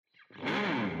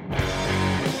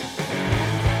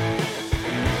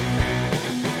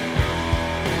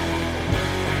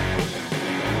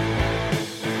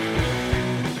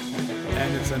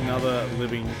another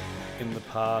living in the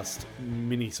past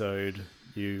mini-sode,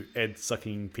 you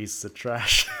egg-sucking pieces of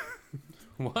trash.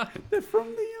 What? They're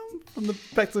from the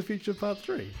Back to the Future Part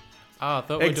 3. Oh, I thought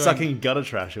we were Egg-sucking doing... gutter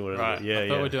trash or whatever. Right, Yeah, I thought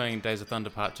we yeah. were doing Days of Thunder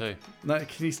Part 2. No,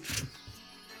 can you...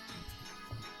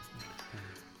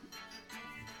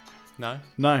 No?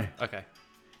 No. Okay.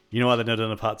 You know why they've never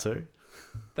done a Part 2?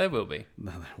 There will be.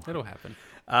 No, they won't. It'll happen.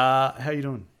 How you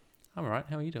doing? I'm alright.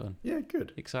 How are you doing? Yeah,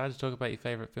 good. Excited to talk about your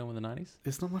favourite film in the 90s?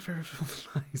 It's not my favourite film of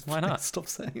the 90s. Why not? Please stop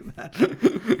saying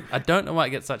that. I don't know why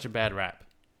it gets such a bad rap.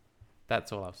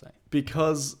 That's all I'll say.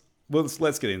 Because... Well,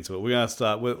 let's get into it. We're going to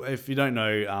start... Well, if you don't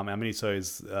know, our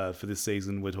mini-sodes for this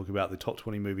season, we're talking about the top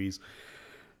 20 movies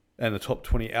and the top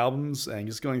 20 albums and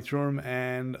just going through them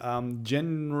and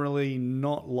generally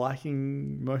not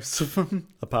liking most of them,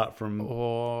 apart from...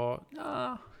 Or...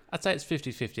 I'd say it's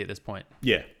 50-50 at this point.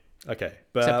 Yeah. Okay.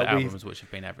 But Except the albums, which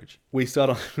have been average. we start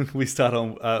off with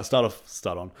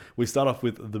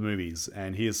the movies,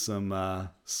 and here's some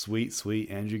sweet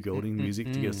Andrew Golding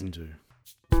music to get us into.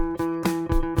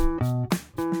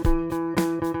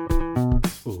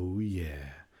 Oh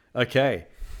yeah. Okay.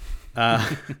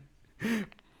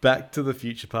 Back to the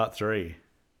Future Part 3.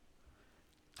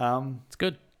 It's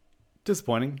good.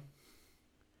 Disappointing.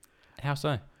 How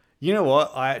so? You know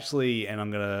what? I actually, and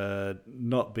I'm gonna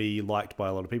not be liked by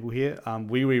a lot of people here.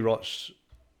 We rewatched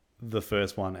the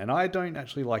first one, and I don't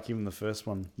actually like even the first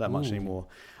one that much anymore.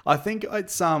 I think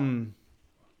it's What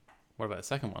about the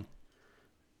second one?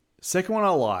 second one I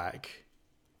like,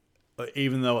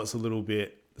 even though it's a little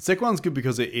bit. The second one's good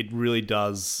because it really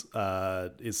does.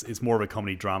 It's more of a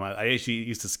comedy drama. I actually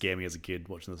used to scare me as a kid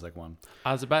watching the second one.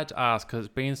 I was about to ask, because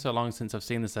it's been so long since I've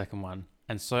seen the second one,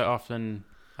 and so often...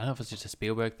 I don't know if it's just a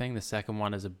Spielberg thing. The second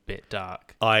one is a bit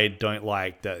dark. I don't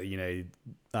like that,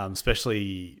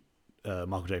 especially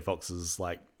Michael J. Fox's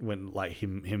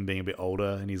him being a bit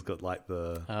older and he's got like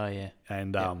the Oh, yeah.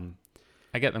 and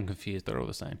I get them confused. They're all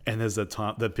the same. and there's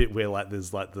the bit where there's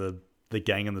the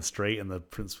gang in the street and the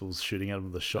principal's shooting at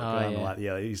him with a shotgun. Oh,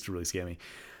 yeah. It used to really scare me.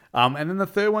 And then the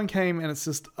third one came and it's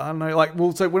just I don't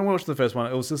know. So when we watched the first one,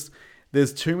 it was just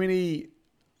there's too many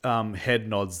head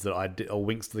nods that I did, or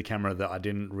winks to the camera that I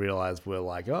didn't realize were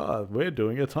like, oh, we're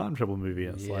doing a time travel movie.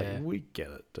 And it's like, we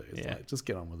get it, dude. It's like, just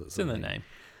get on with it. It's in the name.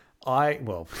 Kind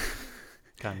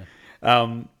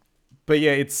of. But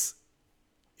yeah, it's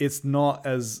not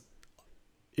as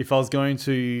if I was going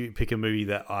to pick a movie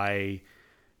that I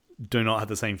do not have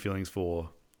the same feelings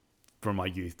for from my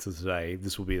youth to today,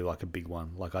 this will be like a big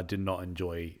one. Like I did not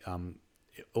enjoy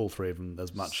all three of them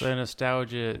as much. So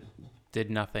nostalgia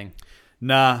did nothing.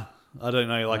 Nah, I don't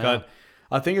know. Like Wow.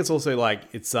 I think it's also like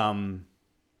it's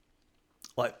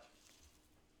like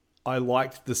I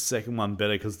liked the second one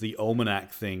better because the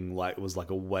almanac thing was like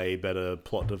a way better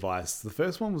plot device. The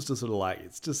first one was just sort of like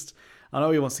it's just I know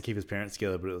he wants to keep his parents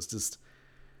together, but it was just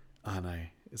I don't know.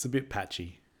 It's a bit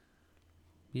patchy.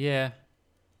 Yeah.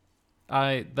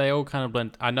 They all kind of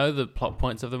blend. I know the plot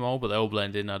points of them all, but they all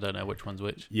blend in. I don't know which one's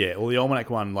which. Yeah, well, the almanac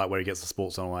one, like where he gets the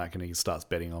sports almanac and he starts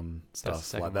betting on stuff.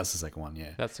 That's the second one. Yeah,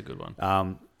 That's a good one.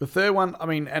 the third one, I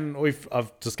mean, and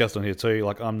I've discussed on here too.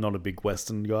 Like, I'm not a big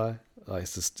Western guy.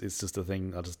 It's just a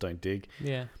thing I just don't dig.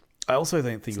 Yeah. I also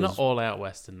don't think It's it was, not all out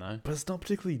Western, though. but it's not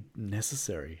particularly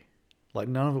necessary. Like,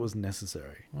 none of it was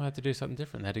necessary. Well, I had to do something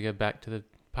different. They had to go back to the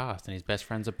past, and his best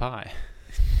friend's a pie.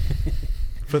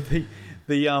 But the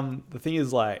thing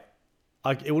is, like,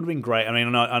 it would have been great. I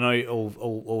mean, I know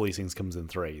all these things comes in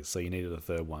threes, so you needed a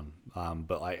third one.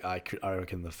 But I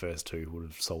reckon the first two would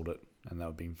have sold it, and that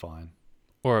would have been fine.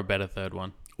 Or a better third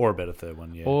one. Or a better third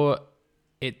one, yeah. Or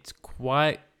it's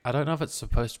quite... I don't know if it's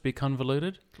supposed to be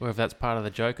convoluted, or if that's part of the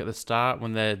joke at the start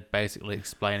when they're basically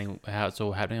explaining how it's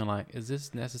all happening. I'm like, is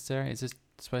this necessary? Is this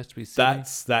supposed to be silly?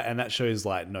 And that shows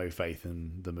like no faith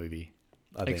in the movie.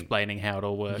 I think. Explaining how it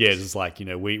all works. Yeah, just like,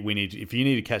 we need if you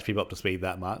need to catch people up to speed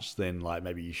that much, then like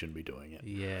maybe you shouldn't be doing it.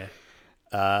 Yeah.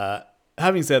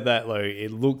 Having said that, though,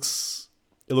 it looks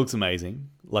amazing.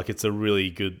 Like it's a really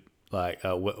good, like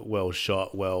well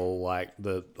shot, all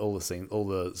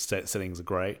the settings are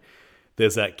great.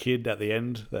 There's that kid at the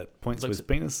end that points to his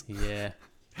penis. Yeah.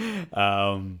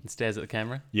 Stares at the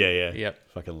camera. Yeah.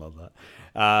 Yep. Fucking love that.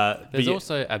 There's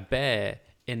also a bear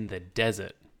in the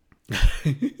desert.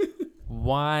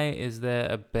 Why is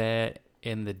there a bear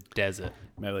in the desert?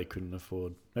 Maybe they couldn't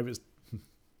afford. Maybe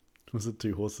was it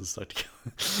two horses stuck together?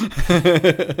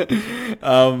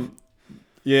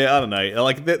 Yeah, I don't know.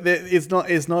 Like,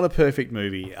 it's not a perfect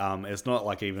movie. It's not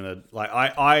like even a like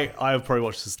I've probably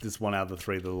watched this one out of the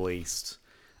three the least,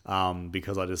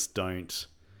 because I just don't.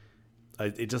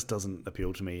 It just doesn't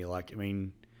appeal to me. Like, I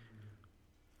mean,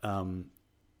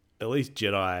 at least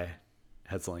Jedi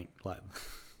had something like.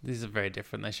 These are very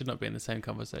different. They should not be in the same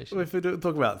conversation. If we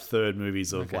talk about third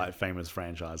movies of Okay. like famous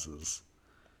franchises,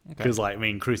 Okay. because like I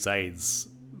mean, Crusades,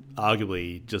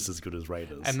 arguably just as good as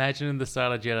Raiders. Imagine in the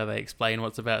style of Jedi, they explain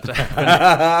what's about to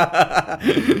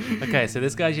happen. Okay, so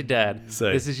this guy's your dad.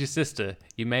 So- This is your sister.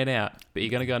 You made out, but you're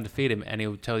going to go and defeat him, and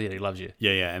he'll tell you that he loves you.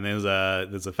 Yeah, and there's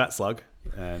a fat slug,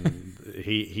 and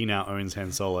he now owns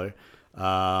Han Solo.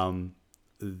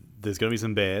 There's gonna be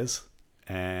some bears,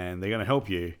 and they're gonna help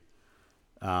you,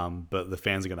 but the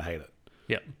fans are gonna hate it.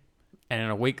 Yep. And in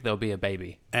a week, there'll be a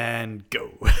baby. And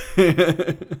go.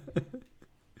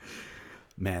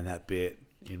 Man, that bit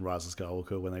in Rise of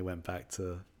Skywalker when they went back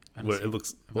to where it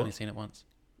looks. I've only seen it once.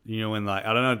 You know when like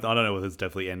I don't know whether it's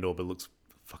definitely Endor, but it looks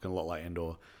fucking a lot like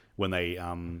Endor when they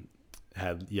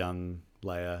had young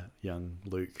Leia, young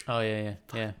Luke. Oh, yeah.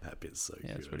 That bit's so Yeah,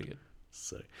 good. it's pretty good.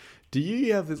 So, do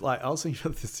you have this? Like, I was thinking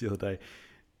about this the other day.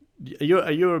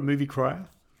 Are you a movie crier?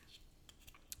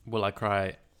 Will I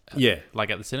cry, Yeah. like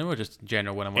at the cinema, or just in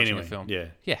general when I'm watching Anyway, a film? yeah.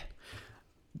 Yeah.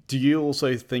 Do you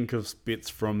also think of bits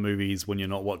from movies when you're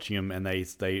not watching them and they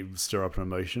stir up an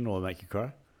emotion or make you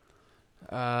cry?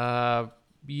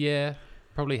 Yeah.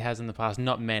 Probably has in the past.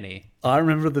 Not many. I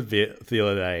remember the bit the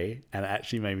other day, and it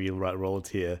actually made me roll a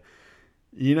tear.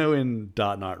 You know, in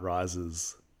Dark Knight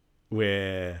Rises,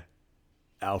 where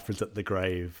Alfred's at the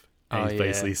grave and Oh, he's yeah.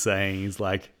 basically saying, he's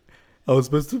like, I was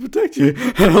supposed to protect you.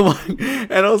 And I'm like,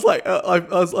 and I was like, I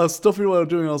was stopping what I was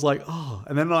doing. I was like, oh,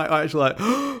 and then I actually like,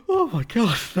 oh my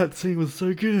God, that scene was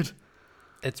so good.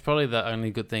 It's probably the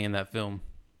only good thing in that film.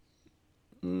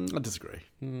 I disagree.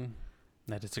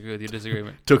 I disagree with your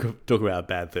disagreement. Talk about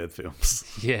bad third films.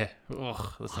 Yeah.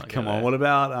 Ugh, let's not go Come on, there. what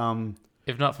about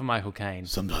If not for Michael Caine.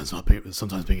 sometimes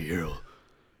being a hero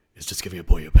is just giving a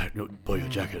boy your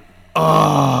jacket.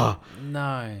 Ah,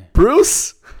 No.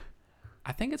 Bruce.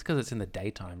 I think it's because it's in the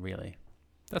daytime, really.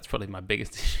 That's probably my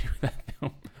biggest issue with that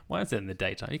film. Why is it in the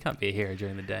daytime? You can't be a hero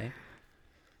during the day.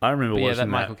 I remember But yeah, watching that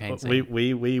that. Michael Caine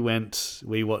scene.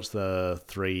 We watched the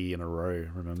 3 in a row.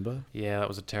 Remember? Yeah, that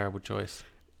was a terrible choice.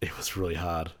 It was really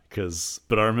hard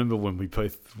but I remember when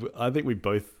I think we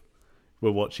both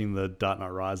were watching the Dark Knight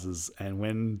Rises, and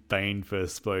when Bane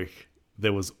first spoke,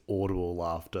 there was audible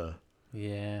laughter.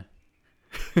 Yeah.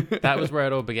 That was where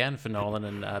it all began for Nolan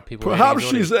and people. Perhaps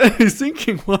rating his audience. he's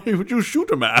thinking, why would you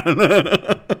shoot a man?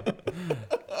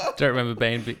 Don't remember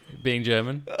Bane being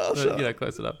German. But,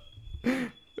 close it up. I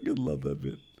could love that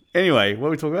bit. Anyway, what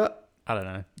are we talking about? I don't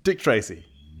know. Dick Tracy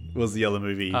was the other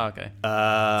movie. Oh, okay.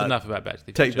 It's enough about Back to the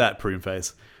Future. Take that, prune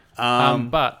face.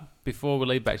 But before we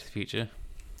leave Back to the Future,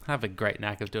 I have a great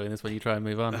knack of doing this when you try and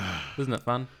move on. Isn't it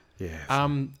fun? Yeah.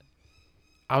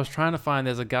 I was trying to find,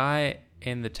 there's a guy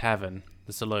in the tavern,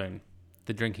 the saloon,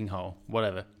 the drinking hole,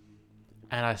 whatever.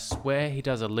 And I swear he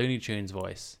does a Looney Tunes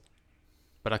voice.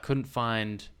 But I couldn't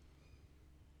find...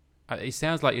 he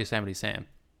sounds like Yosemite Sam.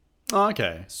 Oh,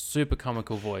 okay. Super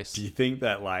comical voice. Do you think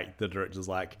that like the director's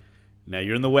like, now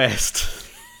you're in the West,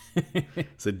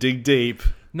 so dig deep?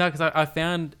 No, because I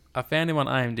found him on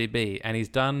IMDb, and he's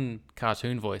done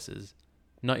cartoon voices,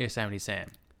 not Yosemite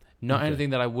Sam. Not Okay. anything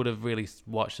that I would have really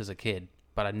watched as a kid,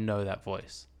 but I know that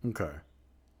voice. Okay.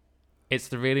 It's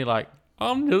the really like,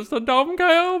 I'm just a dumb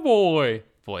cowboy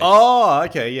voice. Oh,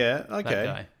 okay, yeah, that okay.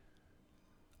 guy.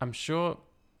 I'm sure,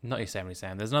 not Yosemite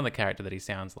Sam. There's another character that he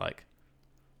sounds like.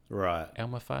 Right.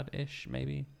 Elmer Fudd-ish,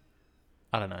 maybe?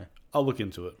 I don't know. I'll look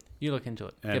into it. You look into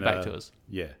it. And, Get back to us.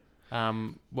 Yeah.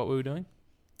 What were we doing?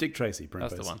 Dick Tracy, prune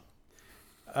That's face. the one.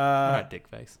 All Uh, right, dick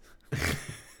face.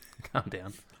 Calm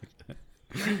down.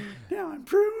 now I'm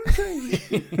prune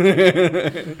Tracy.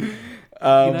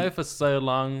 For so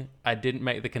long, I didn't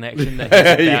make the connection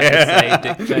that he's about to say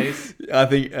dick face. I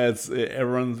think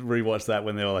everyone's rewatched that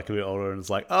when they were like a bit older, and it's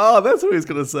like, oh, that's what he's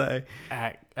gonna say.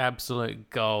 Absolute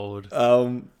gold.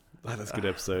 That's a good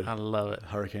episode. I love it.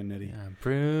 Hurricane Nettie.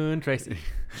 Prune Tracy.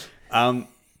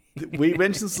 We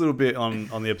mentioned this a little bit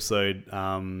on the episode.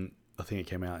 I think it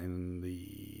came out in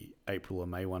the April or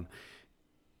May one.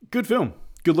 Good film.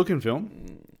 Good looking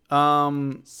film.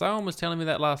 Someone was telling me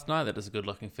that last night that it's a good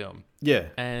looking film. Yeah.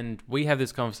 And we have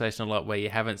this conversation a lot where you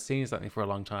haven't seen something for a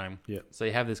long time. Yeah. So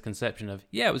you have this conception of,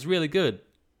 yeah, it was really good.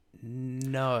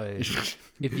 No. If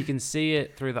you can see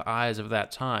it through the eyes of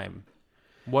that time,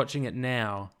 watching it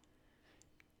now,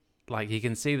 like you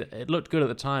can see that it looked good at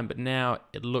the time, but now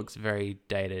it looks very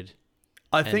dated.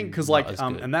 I think because not as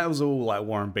good. and that was all like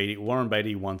Warren Beatty. Warren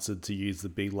Beatty wanted to use the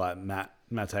big like matte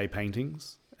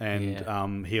paintings,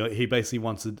 and he basically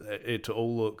wanted it to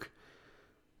all look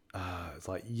it's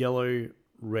like yellow,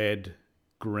 red,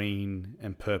 green,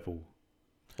 and purple,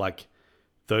 like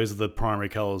those are the primary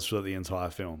colors for the entire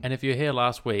film. And if you're here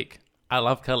last week, I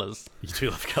love colors. You do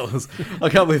love colors. I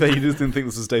can't believe that you just didn't think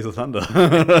this was Days of Thunder.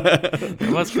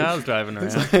 There was cars driving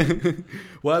around.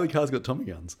 Why have the cars got Tommy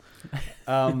guns?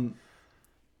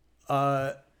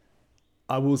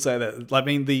 I will say that, I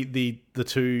mean, the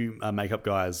two makeup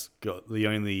guys got the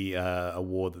only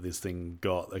award that this thing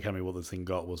got, the Academy Award this thing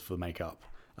got, was for makeup.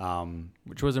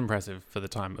 Which was impressive for the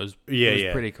time. It was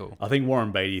pretty cool. I think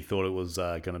Warren Beatty thought it was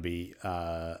going to be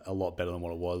a lot better than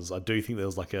what it was. I do think there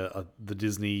was like the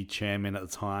Disney chairman at the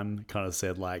time kind of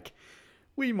said like,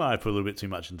 we might have put a little bit too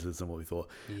much into this than what we thought.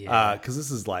 Yeah. Because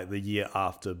this is like the year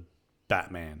after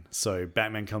Batman. So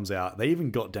Batman comes out. They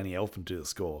even got Danny Elfman to do the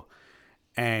score.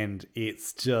 And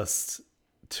it's just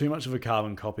too much of a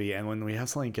carbon copy. And when we have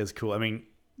something as cool, I mean,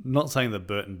 not saying that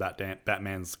Burton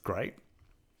Batman's great,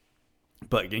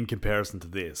 but in comparison to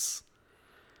this,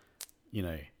 you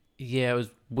know. Yeah, it was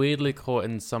weirdly caught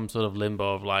in some sort of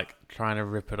limbo of like trying to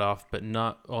rip it off, but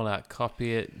not all out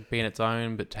copy it, being its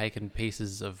own, but taking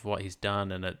pieces of what he's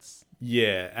done. And it's...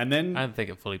 Yeah, and then... I don't think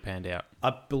it fully panned out.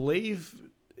 I believe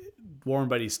Warren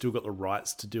Beatty still got the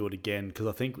rights to do it again, because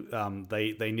I think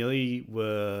they nearly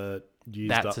were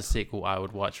used up. That's a sequel I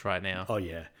would watch right now. Oh,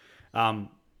 yeah.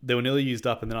 They were nearly used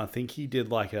up, and then I think he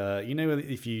did like a... You know,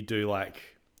 if you do like...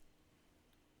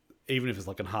 Even if it's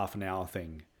like a half an hour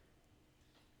thing,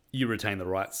 you retain the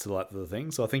rights to like the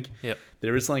thing. So I think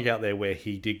there is something out there where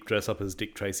he did dress up as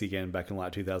Dick Tracy again back in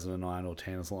like 2009 or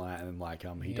 10 or something like that, and like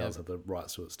he does have the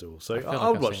rights to it still. So I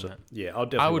would watch it. Yeah, I'll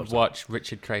definitely. I would watch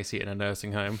Richard Tracy in a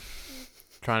nursing home,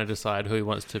 trying to decide who he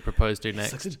wants to propose to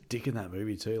next. He's such a dick in that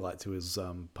movie too, like to his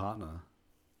partner.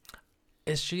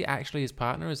 Is she actually his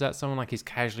partner? Is that someone like he's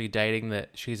casually dating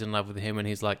that she's in love with him and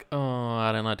he's like, oh,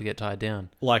 I don't like to get tied down?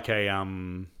 Like a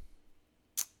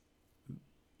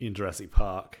in Jurassic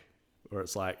Park, where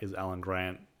it's like is Alan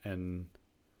Grant and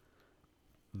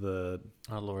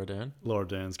Laura Dern. Laura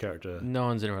Dern's character. No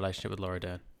one's in a relationship with Laura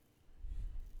Dern.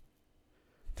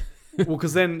 Well,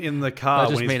 because then in the car, I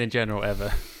just mean in general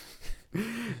ever.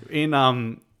 In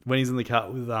when he's in the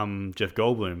car with Jeff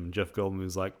Goldblum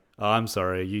is like, oh, I'm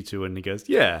sorry, you two, and he goes,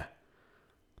 yeah.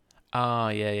 Oh,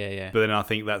 yeah. But then I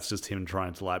think that's just him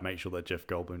trying to like make sure that Jeff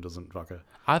Goldblum doesn't fuck her.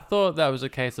 I thought that was a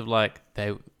case of like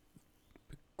they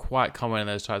quite common in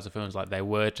those types of films, like they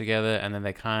were together and then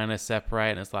they kind of separate,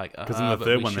 and it's like because in the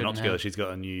third one they're not together. She's got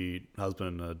a new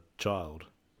husband and a child,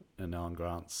 and Alan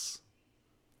Grant's.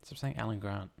 So I'm saying Alan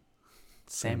Grant,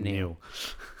 Sam Neill,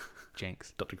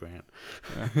 Jenks, Dr. Grant.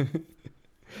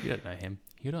 You don't know him.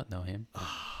 You don't know him.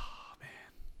 Oh man,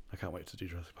 I can't wait to do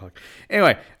Jurassic Park.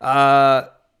 Anyway,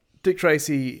 Dick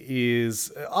Tracy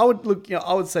is. I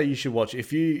would say you should watch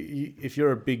if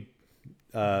you're a big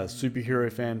superhero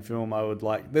fan film. I would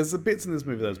like. There's the bits in this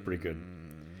movie that's pretty good,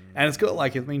 and it's got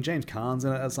like James Caan's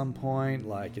in it at some point.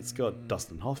 Like it's got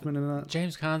Dustin Hoffman in it.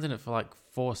 James Caan's in it for like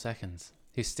 4 seconds.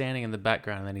 He's standing in the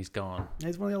background and then he's gone.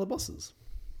 He's one of the other bosses.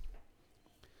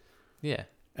 Yeah,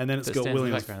 and then it's got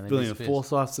William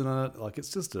Forsythe's in it. Like it's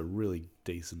just a really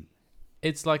decent.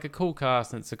 It's like a cool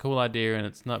cast and it's a cool idea and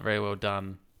it's not very well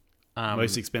done.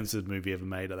 Most expensive movie ever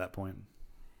made at that point.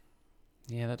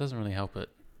 Yeah, that doesn't really help it.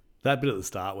 That bit at the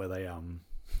start where they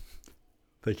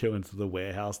go into the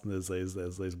warehouse and there's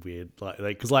these weird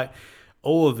because like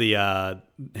all of the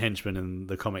henchmen in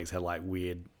the comics had like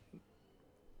weird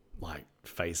like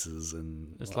faces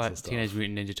and it's like Teenage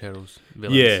Mutant Ninja Turtles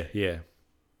villains. Yeah.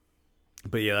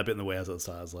 But yeah, that bit in the warehouse at the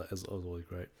start was always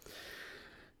great.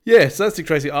 Yeah, so that's Dick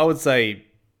Tracy. I would say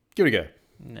give it a go.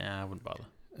 Nah, I wouldn't bother.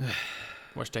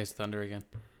 Watch Days of Thunder again.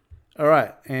 All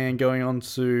right, and going on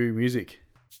to music.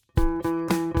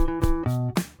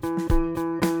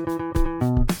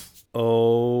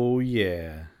 Oh,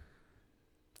 yeah.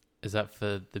 Is that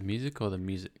for the music or the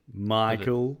music?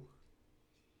 Michael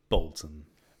Bolton.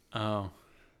 Oh.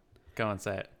 Go on,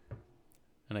 say it.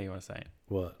 I know you want to say it.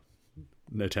 What?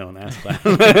 No talent ass clown.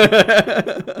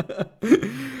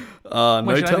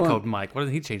 Why should I be called Mike? Why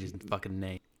doesn't he change his fucking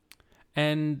name?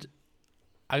 And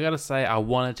I gotta say, I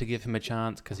wanted to give him a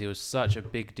chance because he was such a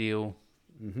big deal.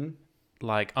 Mm-hmm.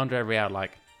 Like, Andre Rieu,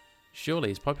 like, surely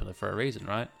he's popular for a reason,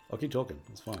 right? I'll keep talking.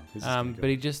 It's fine. But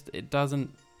it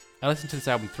doesn't... I listened to this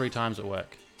album 3 times at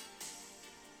work.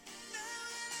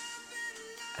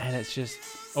 And it's just...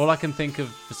 All I can think of,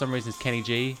 for some reason, is Kenny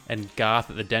G and Garth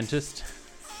at the dentist.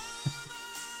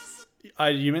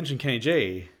 You mentioned Kenny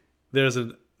G. There's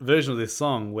a version of this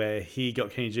song where he got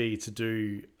Kenny G to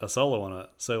do a solo on it.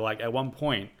 So, like, at one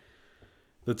point,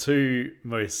 the two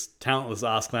most talentless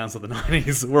ass clowns of the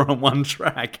 90s were on one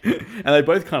track. And they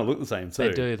both kind of look the same, too.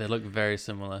 They do. They look very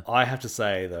similar. I have to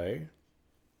say, though,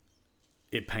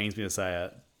 it pains me to say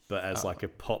it, but as like a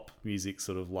pop music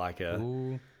sort of like a.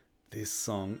 Ooh. This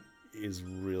song is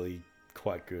really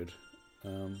quite good. I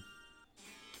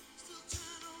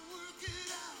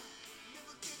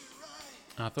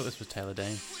thought this was Taylor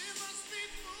Dane.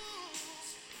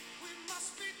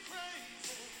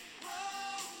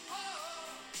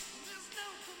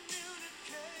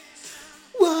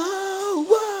 Whoa,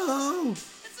 whoa!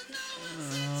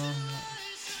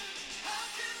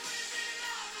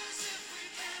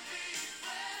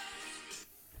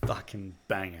 Fucking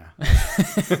banger.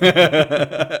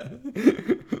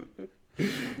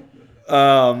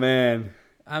 Oh, man.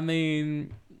 I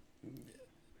mean,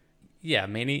 yeah, I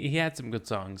mean, he had some good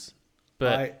songs,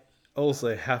 but I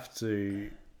also have to...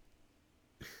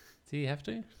 do you have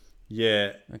to?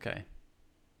 Yeah. Okay.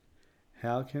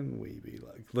 How can we be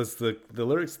like... The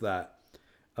lyrics to that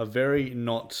are very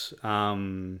not...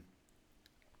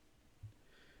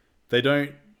 they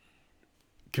don't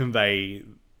convey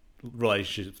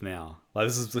relationships now. Like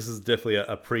this is definitely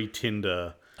a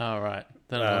pre-Tinder. Oh, right.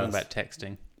 Then I'm talking about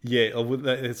texting. Yeah,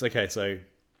 it's okay. So,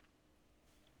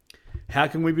 how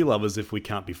can we be lovers if we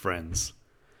can't be friends?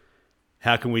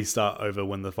 How can we start over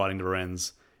when the fighting never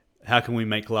ends? How can we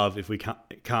make love if we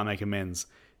can't make amends?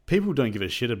 People don't give a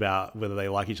shit about whether they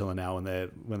like each other now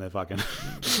when they're fucking.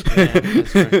 Yeah,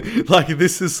 that's true. Like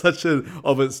this is such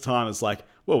of its time. It's like,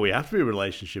 well, we have to be a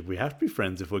relationship. We have to be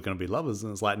friends if we're going to be lovers.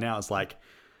 And it's like now it's like,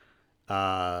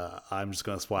 I'm just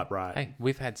going to swipe right. Hey,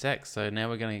 we've had sex, so now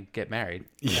we're going to get married.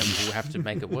 And we'll have to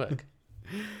make it work.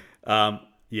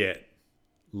 Yeah,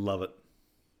 love it.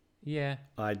 Yeah,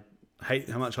 I hate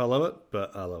how much I love it,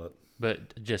 but I love it.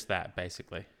 but just that,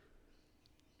 basically.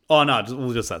 Oh no,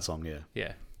 just that song, yeah.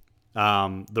 Yeah.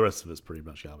 The rest of it's pretty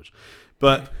much garbage,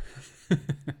 but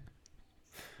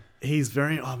he's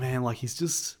very. Oh man, like he's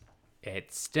just.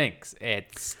 It stinks.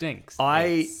 It stinks. It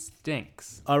It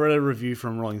stinks. I read a review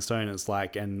from Rolling Stone. It's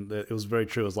like, and it was very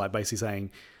true. It was like basically saying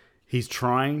he's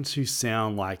trying to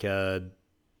sound like a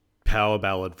power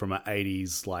ballad from an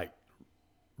 '80s like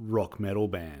rock metal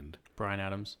band. Bryan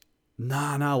Adams.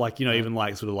 Nah, like even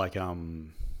like sort of like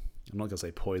I'm not gonna say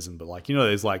Poison, but like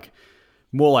there's like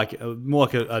more like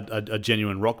a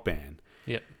genuine rock band.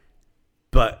 Yep.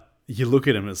 But you look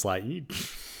at him, it's like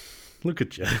look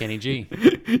at you, Kenny G.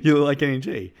 you look like Kenny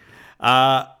G.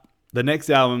 The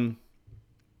next album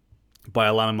by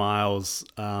Alana Miles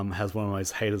has one of my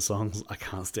most hated songs. I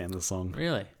can't stand the song.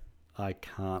 Really? I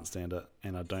can't stand it,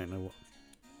 and I don't know what.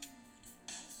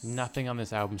 Nothing on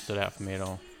this album stood out for me at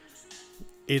all.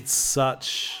 It's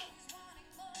such,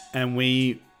 and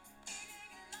we.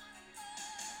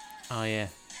 Oh, yeah.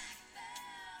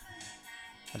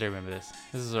 I do remember this.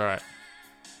 This is alright.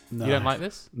 No. You don't like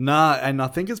this? Nah, and I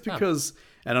think it's because,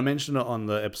 and I mentioned it on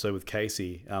the episode with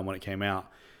Casey when it came out.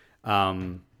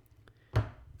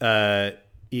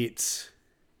 It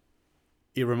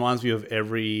reminds me of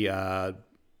every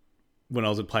when I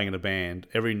was playing in a band,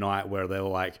 every night where they were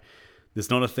like, "There's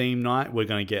not a theme night. We're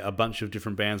going to get a bunch of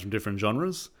different bands from different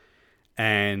genres,"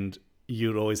 and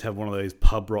you'd always have one of those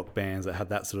pub rock bands that had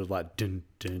that sort of like dun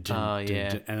dun dun, Oh, dun, yeah.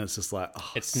 dun, and it's just like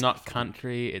It's not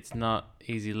country. It's not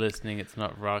easy listening. It's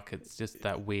not rock. It's just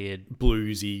that weird.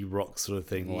 bluesy rock sort of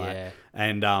thing. Like, Yeah.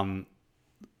 and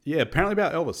apparently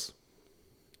about Elvis.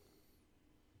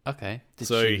 Okay. Did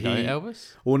So you know he-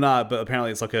 Elvis? Well, no, but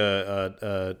apparently it's like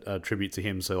a tribute to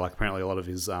him. So like apparently a lot of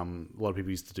people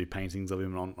used to do paintings of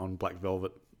him on black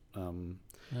velvet, Oh.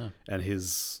 and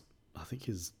I think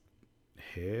his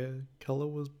hair color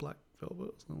was black velvet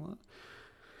or something like that.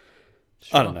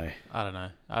 Sure. I don't know. I don't know.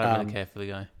 I don't really care for the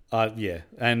guy. Yeah,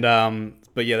 and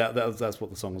but yeah, that's what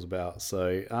the song was about.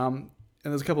 So and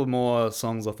there's a couple of more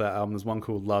songs off that album. There's one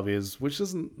called "Love Is," which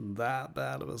isn't that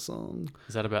bad of a song.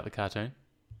 Is that about the cartoon?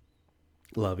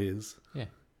 Love Is. Yeah.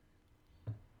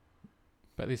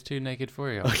 About these two naked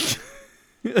 4-year-olds.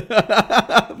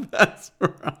 That's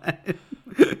right.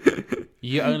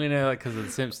 You only know that because of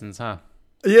The Simpsons, huh?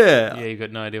 Yeah. Yeah, you've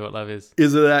got no idea what love is.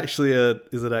 Is it actually a?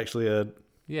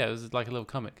 Yeah, it was like a little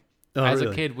comic. Oh, As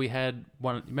really? a kid, we had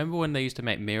one. Remember when they used to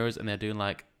make mirrors and they're doing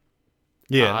like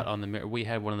Yeah. art on the mirror? We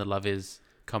had one of the Love Is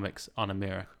comics on a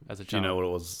mirror as a Do you child. know what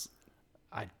it was?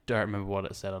 I don't remember what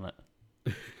it said on it,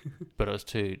 but it was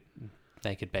two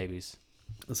naked babies.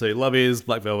 So "Love Is,"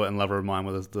 Black Velvet, and "Lover of Mine"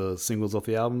 were the singles off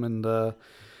the album, and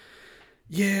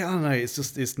yeah, I don't know.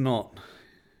 It's not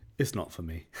for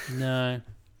me. No.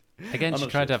 Again, I'm she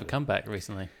not tried to sure have a comeback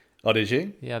recently. Oh, did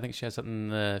you? Yeah, I think she had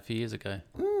something a few years ago.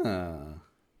 Ah,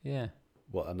 Yeah,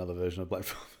 what, another version of Black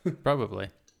Velvet? probably.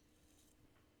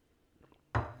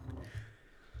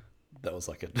 That was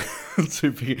like a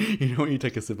super. You know when you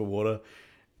take a sip of water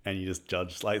and you just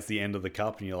judge. Like, it's the end of the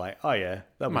cup, and you're like, oh yeah,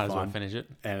 that'll Might be as fine. well finish it.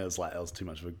 And it was like, that was too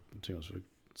much of a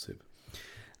sip.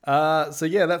 So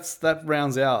yeah, that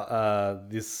rounds out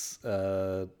this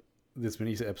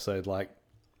mini episode. Like,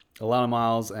 Alana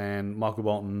Miles and Michael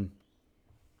Bolton.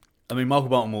 I mean, Michael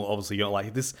Bolton will obviously go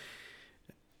like this,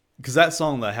 because that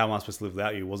song, that "How Am I Supposed to Live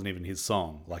Without You," wasn't even his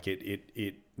song. Like,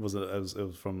 it was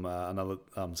from another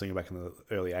singer back in the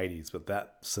early '80s, but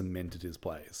that cemented his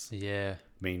place. Yeah.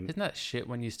 I mean, Isn't that shit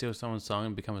when you steal someone's song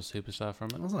and become a superstar from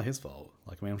it? it was not his fault.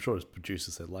 Like, I mean, I'm sure his producer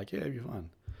said, like, yeah, you're fine.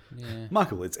 Yeah.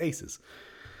 Michael, it's aces.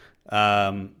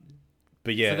 But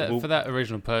yeah, For that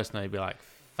original person, they'd be like,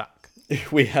 fuck.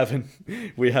 we haven't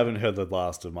heard the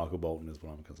last of Michael Bolton, is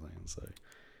what I'm saying. So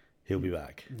he'll be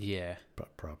back. Yeah.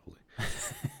 Probably.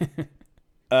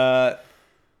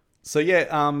 So yeah,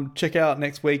 check out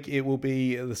next week. It will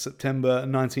be the September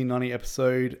 1990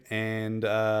 episode, and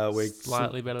we're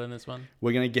Slightly better than this one.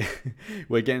 we're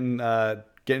getting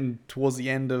towards the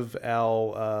end of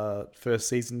our first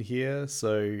season here.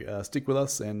 So stick with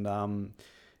us, and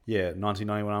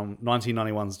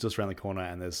 1991's just around the corner,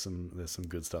 and there's some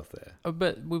good stuff there. Oh,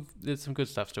 but there's some good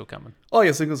stuff still coming. Oh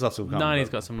yeah, some good stuff still coming. 90's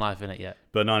got some life in it yet.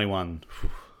 But 91.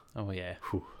 Whew, Oh yeah.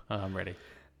 whew. Oh, I'm ready.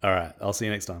 All right, I'll see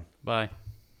you next time. Bye.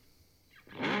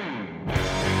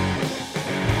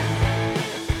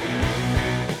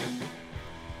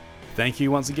 Thank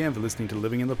you once again for listening to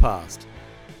Living in the Past.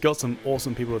 Got some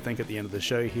awesome people to thank at the end of the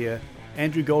show here.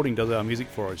 Andrew Golding does our music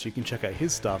for us. You can check out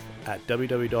his stuff at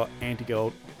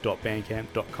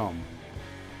www.antigold.bandcamp.com.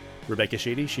 Rebecca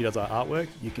Sheedy, she does our artwork.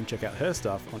 You can check out her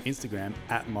stuff on Instagram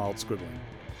at mildscribbling.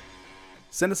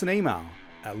 Send us an email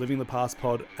at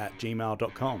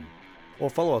livingthepastpod@gmail.com or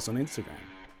follow us on Instagram.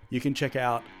 You can check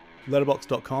out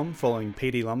letterboxd.com following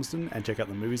PD Lumsden and check out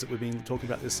the movies that we've been talking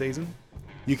about this season.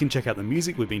 You can check out the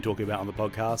music we've been talking about on the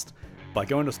podcast by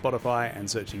going to Spotify and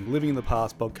searching Living in the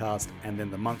Past podcast and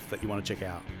then the month that you want to check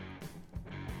out.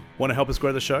 Want to help us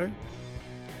grow the show?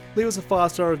 Leave us a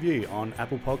 5-star review on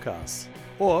Apple Podcasts,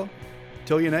 or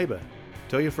tell your neighbor,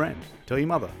 tell your friend, tell your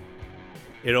mother.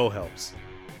 It all helps.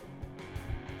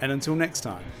 And until next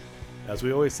time, as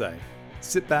we always say,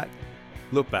 sit back,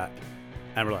 look back,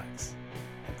 and relax.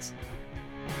 Thanks.